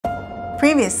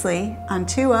Previously on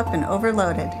Two Up and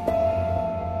Overloaded.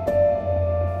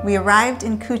 We arrived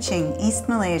in Kuching, East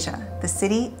Malaysia, the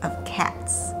city of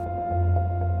cats.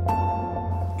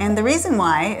 And the reason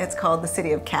why it's called the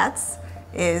city of cats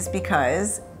is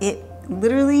because it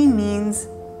literally means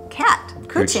cat.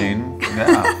 Kuching.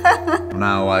 Yeah.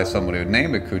 Now why somebody would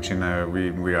name it Kuching,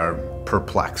 we are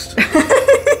perplexed.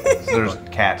 There's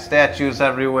cat statues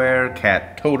everywhere,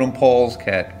 cat totem poles,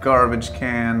 cat garbage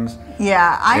cans.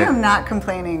 Yeah, I am not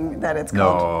complaining that it's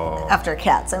called after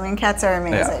cats. I mean, cats are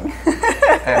amazing.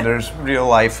 Yeah. And there's real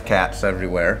life cats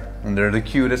everywhere, and they're the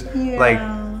cutest. Yeah.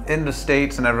 Like in the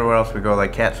States and everywhere else we go,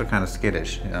 like cats are kind of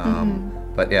skittish.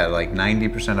 But yeah, like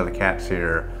 90% of the cats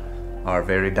here are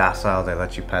very docile. They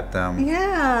let you pet them.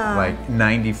 Yeah. Like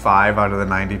 95 out of the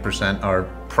 90% are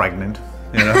pregnant,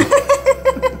 you know?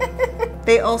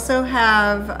 They also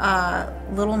have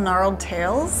little gnarled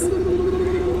tails.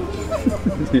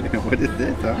 Yeah, what is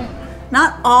this, huh?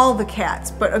 Not all the cats,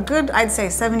 but a good, I'd say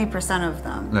 70% of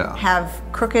them have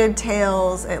crooked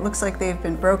tails. It looks like they've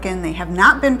been broken. They have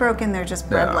not been broken, they're just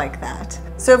bred like that.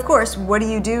 So of course, what do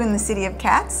you do in the city of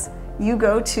cats? You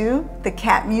go to the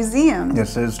Cat Museum.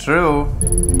 This is true.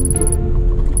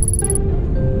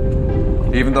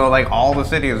 Even though like all the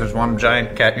cities, there's one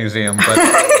giant cat museum, but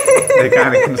they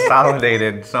kind of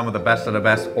consolidated some of the best,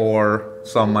 or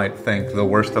some might think the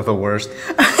worst of the worst,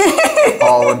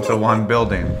 all into one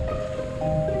building.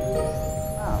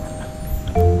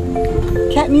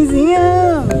 Cat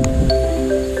Museum!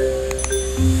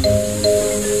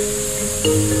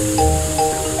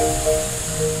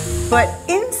 But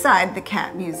inside the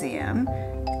Cat Museum,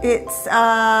 it's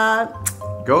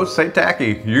Go say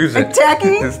tacky, use it. Tacky,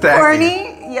 It's tacky.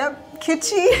 corny, yep,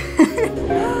 kitschy.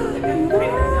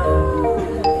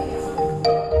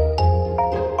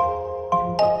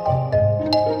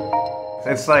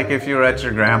 It's like if you were at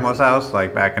your grandma's house,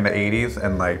 like back in the 80s,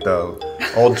 and like the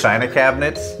old china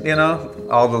cabinets, you know,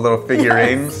 all the little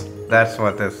figurines. Yes. That's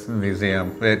what this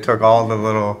museum, it took all the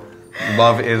little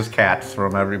love is cats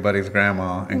from everybody's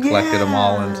grandma and collected them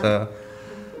all into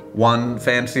one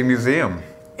fancy museum.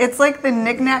 It's like the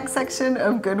knick-knack section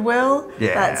of Goodwill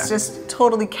that's just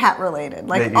totally cat related.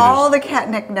 Like all the cat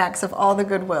knick-knacks of all the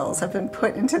Goodwills have been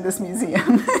put into this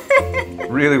museum.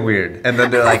 Really weird. And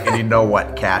then they're like, and you know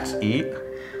what cats eat?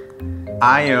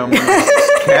 I am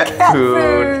cat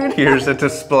food. Here's a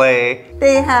display.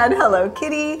 They had Hello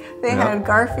Kitty, they had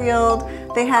Garfield,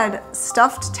 they had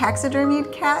stuffed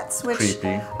taxidermied cats, which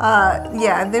creepy.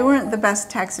 Yeah, they weren't the best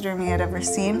taxidermy I'd ever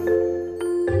seen.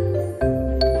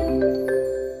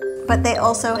 But they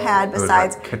also had,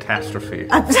 besides... It was a catastrophe.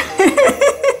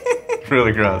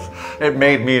 Really gross. It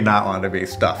made me not want to be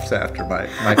stuffed after my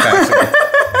taxi.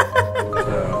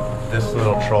 So this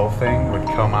little troll thing would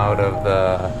come out of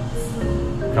the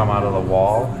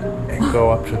wall and go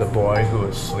up to the boy who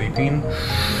was sleeping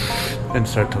and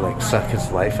start to like suck his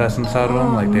life essence out of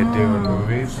him like they do in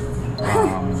movies.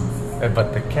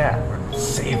 But the cat would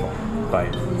save him by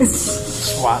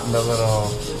swatting the little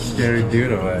scary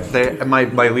dude away.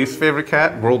 My least favorite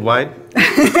cat worldwide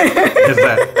is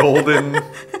that golden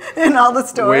in all the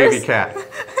stores wavy cat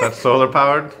that's solar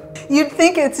powered. You'd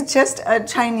think it's just a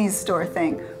Chinese store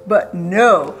thing, but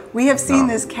no. We have seen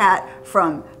this cat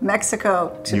from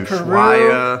Mexico to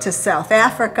Peru to South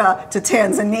Africa to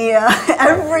Tanzania.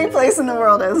 Every place in the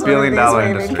world has one of these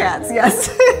waving cats. Yes.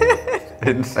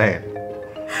 Insane.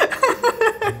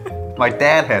 My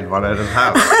dad had one at his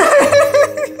house.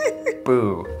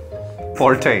 Boo.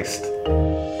 Poor taste.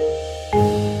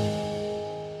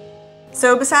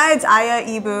 So besides Aya,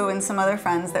 Ibu, and some other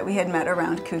friends that we had met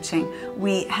around Kuching,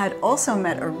 we had also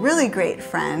met a really great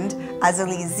friend,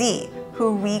 Azali Z,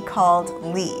 who we called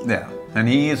Lee. Yeah, and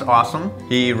he is awesome.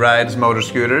 He rides motor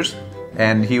scooters,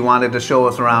 and he wanted to show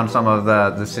us around some of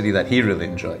the city that he really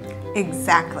enjoyed.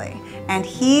 Exactly. And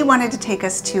he wanted to take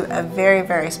us to a very,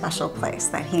 very special place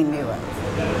that he knew of.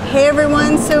 Hey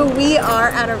everyone, so we are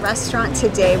at a restaurant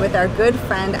today with our good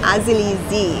friend Azali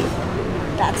Z.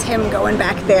 That's him going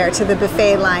back there to the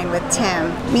buffet line with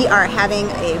Tim. We are having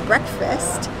a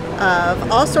breakfast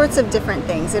of all sorts of different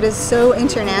things. It is so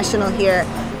international here.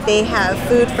 They have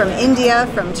food from India,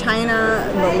 from China,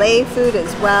 Malay food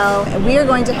as well. And we are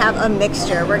going to have a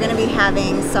mixture. We're going to be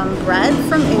having some bread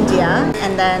from India,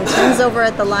 and then Tim's over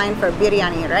at the line for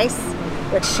biryani rice,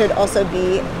 which should also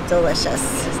be delicious.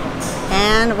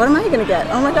 And what am I going to get?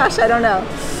 Oh my gosh, I don't know.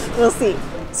 We'll see.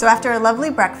 So after a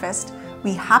lovely breakfast,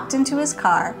 we hopped into his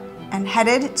car and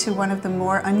headed to one of the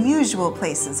more unusual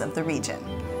places of the region.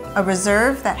 A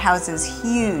reserve that houses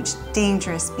huge,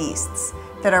 dangerous beasts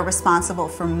that are responsible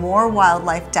for more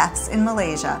wildlife deaths in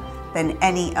Malaysia than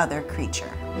any other creature.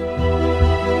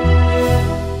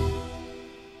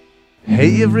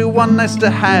 Hey everyone, nice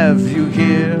to have you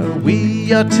here.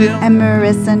 We are Tim and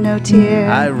Marissa No Tear.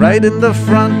 I ride in the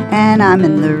front and I'm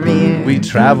in the rear. We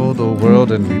travel the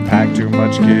world and we pack too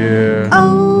much gear.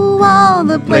 Oh, all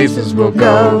the places we'll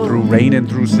go. Through rain and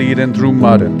through sleet and through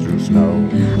mud and through snow.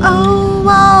 Oh,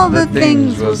 all the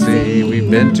things we'll see.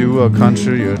 We've been to a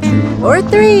country or two. Or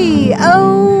three.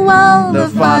 Oh, all the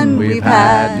fun we've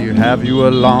had. You have you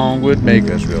along would make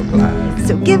us real glad.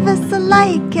 So give us a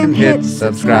like and hit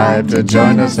subscribe to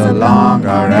join us along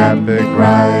our epic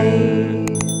ride.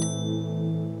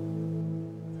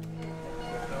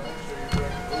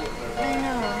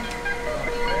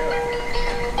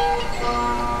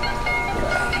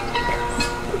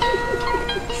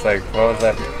 It's like, what was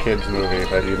that kids movie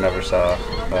that you never saw?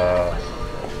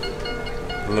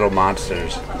 Little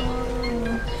Monsters.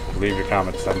 Leave your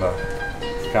comments on the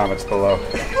comments below.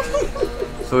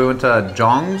 So we went to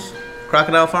Bujang's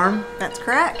Crocodile Farm? That's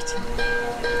correct.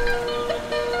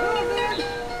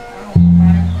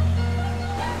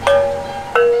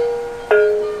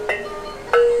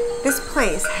 This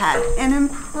place had an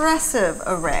impressive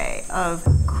array of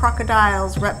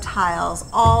crocodiles, reptiles,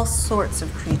 all sorts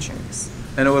of creatures.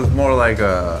 And it was more like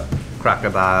a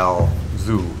crocodile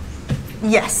zoo.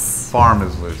 Yes. Farm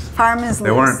is loose. Farm is loose.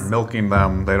 They weren't milking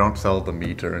them. They don't sell the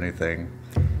meat or anything.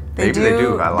 Maybe they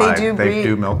do. I lied. They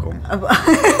do milk them.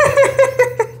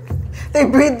 They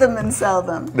breed them and sell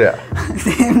them. Yeah.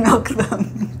 They milk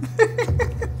them.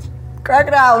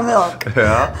 Crocodile milk.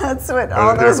 Yeah. That's what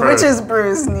all those witches'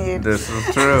 brews need. This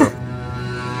is true.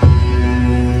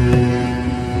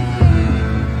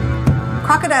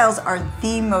 Crocodiles are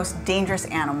the most dangerous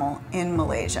animal in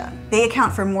Malaysia. They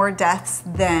account for more deaths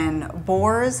than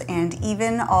boars and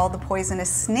even all the poisonous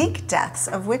snake deaths,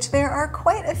 of which there are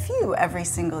quite a few every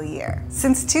single year.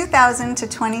 Since 2000 to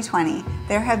 2020,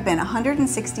 there have been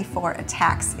 164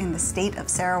 attacks in the state of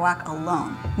Sarawak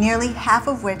alone, nearly half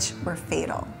of which were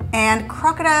fatal. And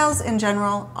crocodiles in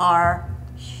general are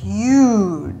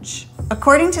huge.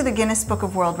 According to the Guinness Book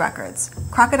of World Records,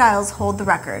 crocodiles hold the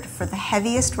record for the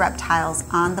heaviest reptiles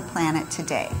on the planet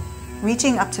today,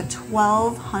 reaching up to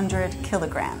 1,200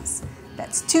 kilograms.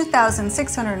 That's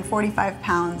 2,645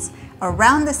 pounds,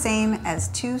 around the same as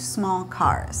 2 small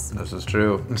cars. This is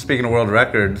true. And speaking of world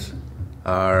records,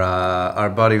 our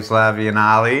buddies Lavi and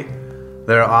Ali,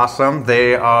 they're awesome.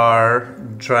 They are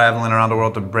traveling around the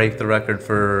world to break the record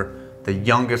for the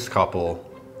youngest couple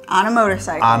on a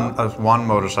motorcycle. On one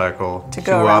motorcycle. To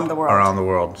go around the world. Around the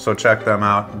world. So check them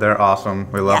out. They're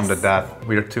awesome. We love them to death.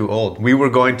 We are too old. We were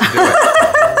going to do it.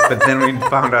 But then we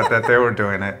found out that they were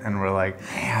doing it and we're like,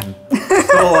 man,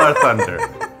 stole our thunder.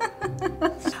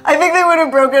 I think they would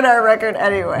have broken our record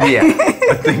anyway. Yeah.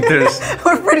 I think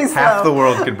we're pretty slow. Half the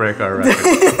world could break our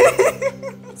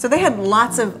record. So they had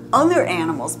lots of other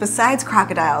animals besides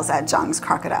crocodiles at Bujang's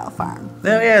Crocodile Farm.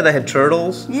 Oh yeah, they had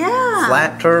turtles. Yeah.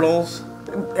 Flat turtles.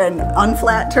 And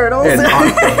unflat turtles. And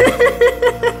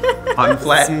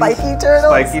unflattened. Spiky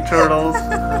turtles. Spiky turtles.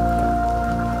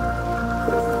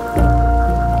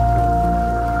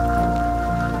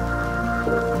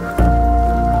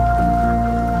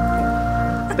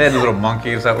 They had little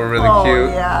monkeys that were really cute.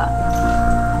 Oh, yeah.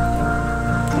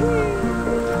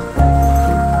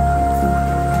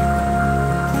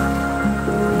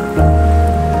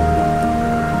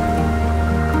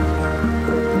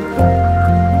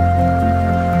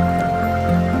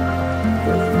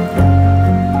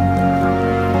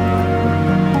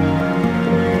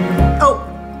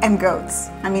 And goats.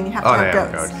 I mean, you have to have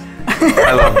goats.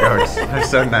 I love goats. They're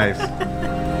so nice.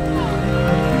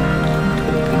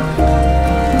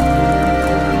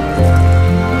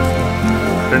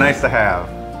 They're nice to have.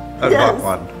 I bought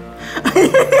one.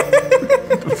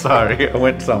 Sorry, I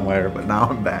went somewhere, but now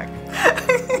I'm back.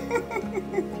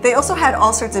 They also had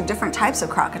all sorts of different types of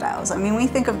crocodiles. I mean, we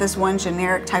think of this one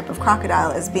generic type of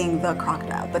crocodile as being the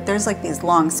crocodile, but there's like these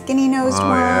long, skinny-nosed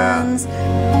ones.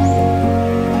 Yeah.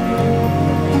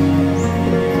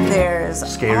 There's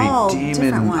scary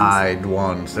demon-eyed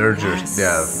ones. They're just,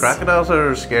 crocodiles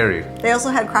are scary. They also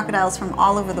had crocodiles from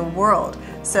all over the world,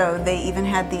 so they even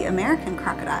had the American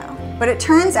crocodile. But it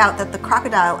turns out that the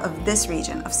crocodile of this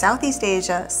region, of Southeast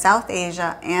Asia, South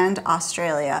Asia, and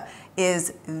Australia,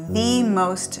 is the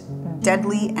most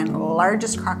deadly and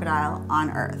largest crocodile on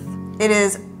Earth. It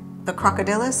is the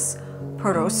Crocodilus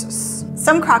porosus.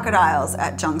 Some crocodiles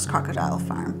at Bujang's Crocodile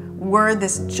Farm were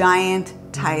this giant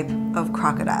type of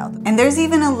crocodile. And there's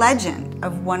even a legend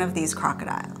of one of these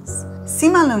crocodiles.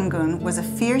 Simalungun was a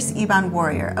fierce Iban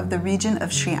warrior of the region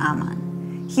of Sri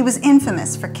Aman. He was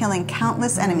infamous for killing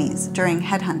countless enemies during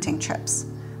headhunting trips.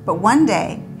 But one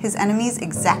day, his enemies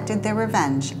exacted their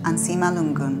revenge on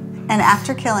Simalungun, and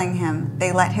after killing him,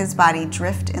 they let his body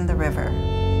drift in the river.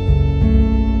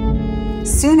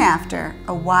 Soon after,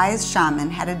 a wise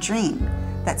shaman had a dream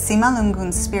that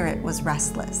Simalungun's spirit was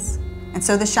restless. And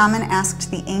so the shaman asked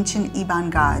the ancient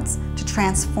Iban gods to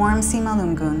transform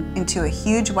Simalungun into a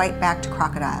huge white-backed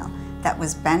crocodile that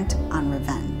was bent on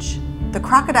revenge. The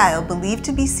crocodile believed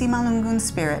to be Simalungun's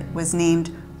spirit was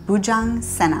named Bujang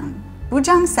Senang.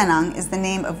 Bujang Senang is the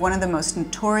name of one of the most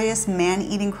notorious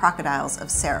man-eating crocodiles of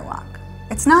Sarawak.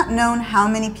 It's not known how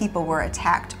many people were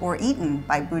attacked or eaten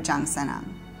by Bujang Senang,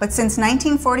 but since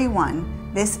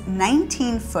 1941, this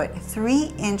 19-foot,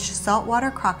 3-inch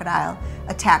saltwater crocodile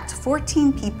attacked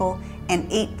 14 people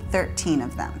and ate 13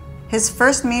 of them. His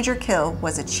first major kill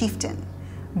was a chieftain,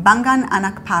 Bangan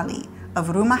Anak Pali of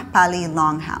Rumah Pali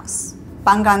Longhouse.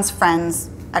 Bangan's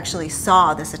friends actually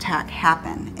saw this attack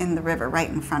happen in the river right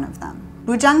in front of them.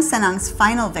 Bujang Senang's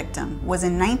final victim was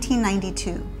in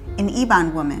 1992, an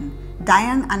Iban woman,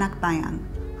 Dayang Anak Bayang,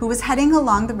 who was heading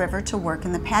along the river to work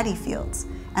in the paddy fields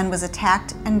and was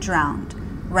attacked and drowned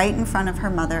right in front of her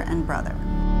mother and brother.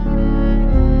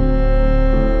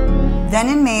 Then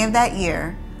in May of that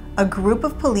year, a group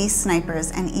of police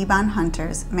snipers and Iban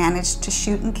hunters managed to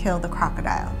shoot and kill the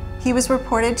crocodile. He was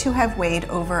reported to have weighed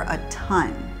over a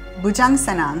ton. Bujang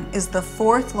Senang is the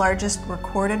 4th largest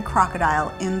recorded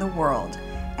crocodile in the world,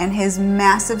 and his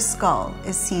massive skull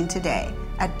is seen today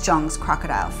at Jung's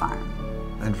Crocodile Farm.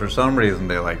 And for some reason,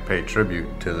 they like pay tribute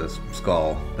to this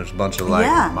skull. There's a bunch of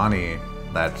like money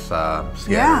that's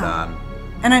scattered on.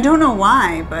 And I don't know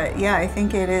why, but yeah, I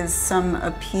think it is some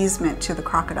appeasement to the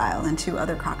crocodile and to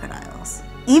other crocodiles.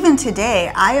 Even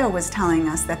today, Aya was telling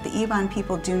us that the Iban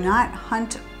people do not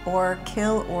hunt or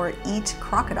kill or eat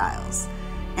crocodiles.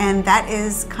 And that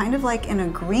is kind of like an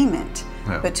agreement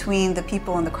between the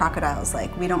people and the crocodiles.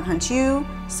 Like, we don't hunt you,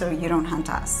 so you don't hunt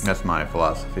us. That's my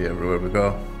philosophy everywhere we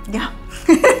go. Yeah.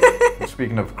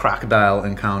 Speaking of crocodile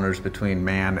encounters between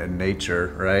man and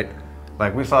nature, right?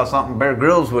 Like, we saw something Bear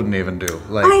Grylls wouldn't even do.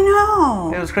 Like, I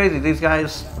know. It was crazy. These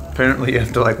guys, apparently you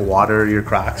have to like water your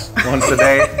crocs once a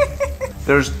day.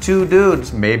 There's 2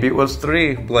 dudes, maybe it was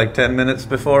 3, like 10 minutes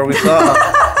before we saw.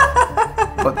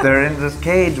 But they're in this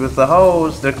cage with the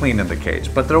hose. They're cleaning the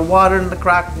cage, but they're watering the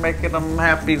croc, making him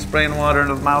happy, spraying water in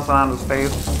his mouth and on his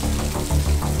face.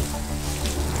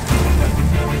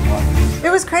 It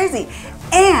was crazy.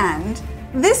 And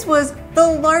this was the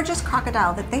largest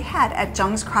crocodile that they had at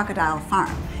Jung's Crocodile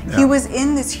Farm. Yeah. He was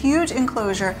in this huge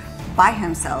enclosure by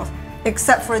himself,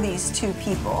 except for these 2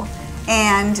 people.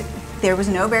 And there was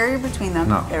no barrier between them.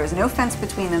 No. There was no fence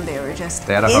between them. They were just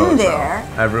in hose, there.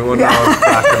 Though. Everyone knows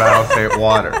crocodiles hate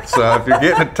water. So if you're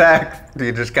getting attacked,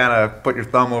 you just kind of put your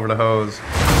thumb over the hose.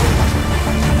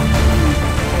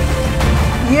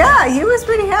 Yeah, he was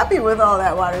pretty happy with all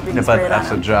that water being sprayed on him.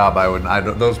 That's a job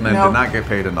those men did not get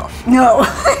paid enough. No.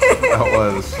 That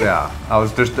was, yeah.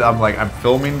 I'm like, I'm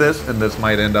filming this and this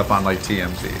might end up on like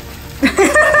TMZ.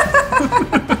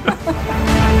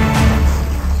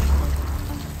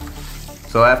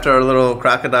 So after our little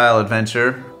crocodile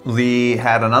adventure, Lee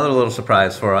had another little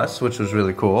surprise for us, which was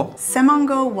really cool.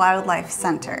 Semongo Wildlife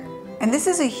Center. And this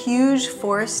is a huge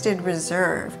forested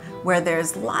reserve where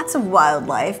there's lots of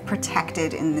wildlife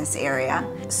protected in this area.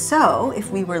 So if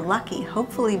we were lucky,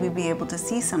 hopefully we'd be able to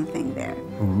see something there.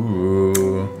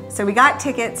 Ooh. So we got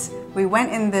tickets. We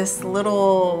went in this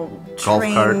little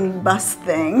train bus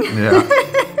thing. Yeah.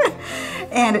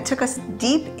 And it took us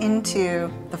deep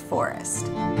into the forest.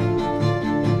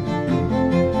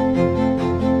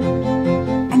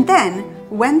 And then,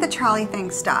 when the trolley thing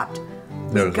stopped,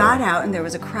 we got out and there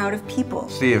was a crowd of people.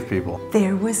 Sea of people.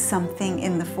 There was something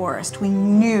in the forest. We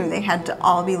knew they had to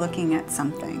all be looking at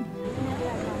something.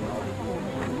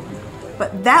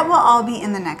 But that will all be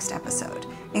in the next episode,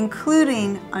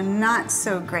 including a not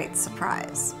so great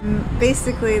surprise.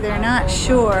 Basically, they're not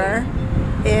sure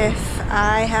if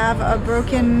I have a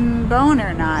broken bone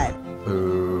or not.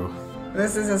 Ooh.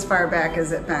 This is as far back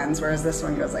as it bends, whereas this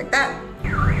one goes like that.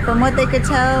 From what they could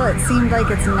tell, it seemed like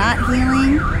it's not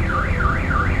healing,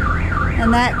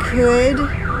 and that could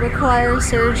require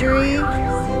surgery.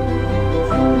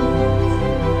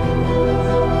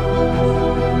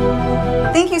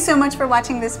 Thank you so much for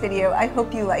watching this video. I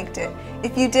hope you liked it.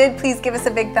 If you did, please give us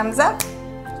a big thumbs up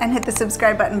and hit the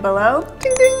subscribe button below.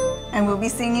 Ding, ding. And we'll be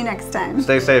seeing you next time.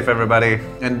 Stay safe, everybody.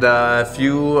 And if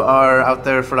you are out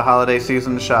there for the holiday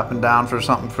season shopping down for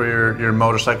something for your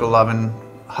motorcycle loving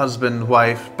husband,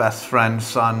 wife, best friend,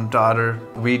 son, daughter.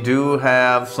 We do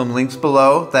have some links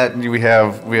below that we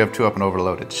have 2 Up and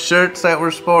Overloaded shirts that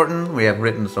we're sporting. We have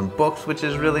written some books, which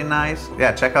is really nice.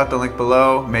 Yeah, check out the link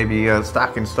below. Maybe a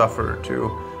stocking stuffer or two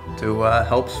to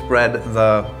help spread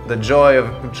the joy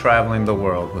of traveling the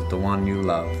world with the one you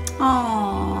love.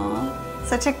 Aww.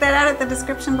 So check that out at the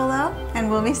description below, and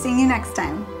we'll be seeing you next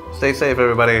time. Stay safe,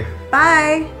 everybody.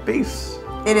 Bye. Peace.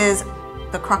 It is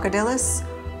the Crocodilus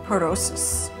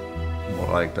porosus.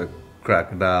 More like the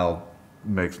crocodile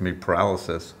makes me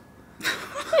paralysis.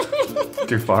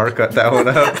 Too far, cut that one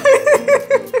out.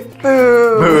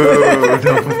 Boo. Boo,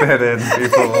 don't put that in,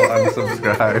 people,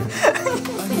 unsubscribe.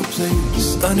 A new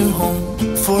place, a new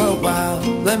home, for a while,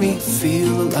 let me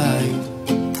feel alive.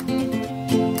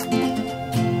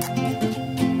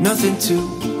 Nothing to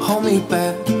hold me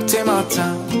back, take my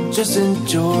time, just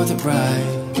enjoy the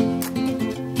ride.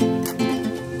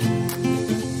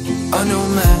 A new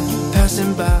man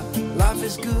passing by, life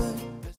is good.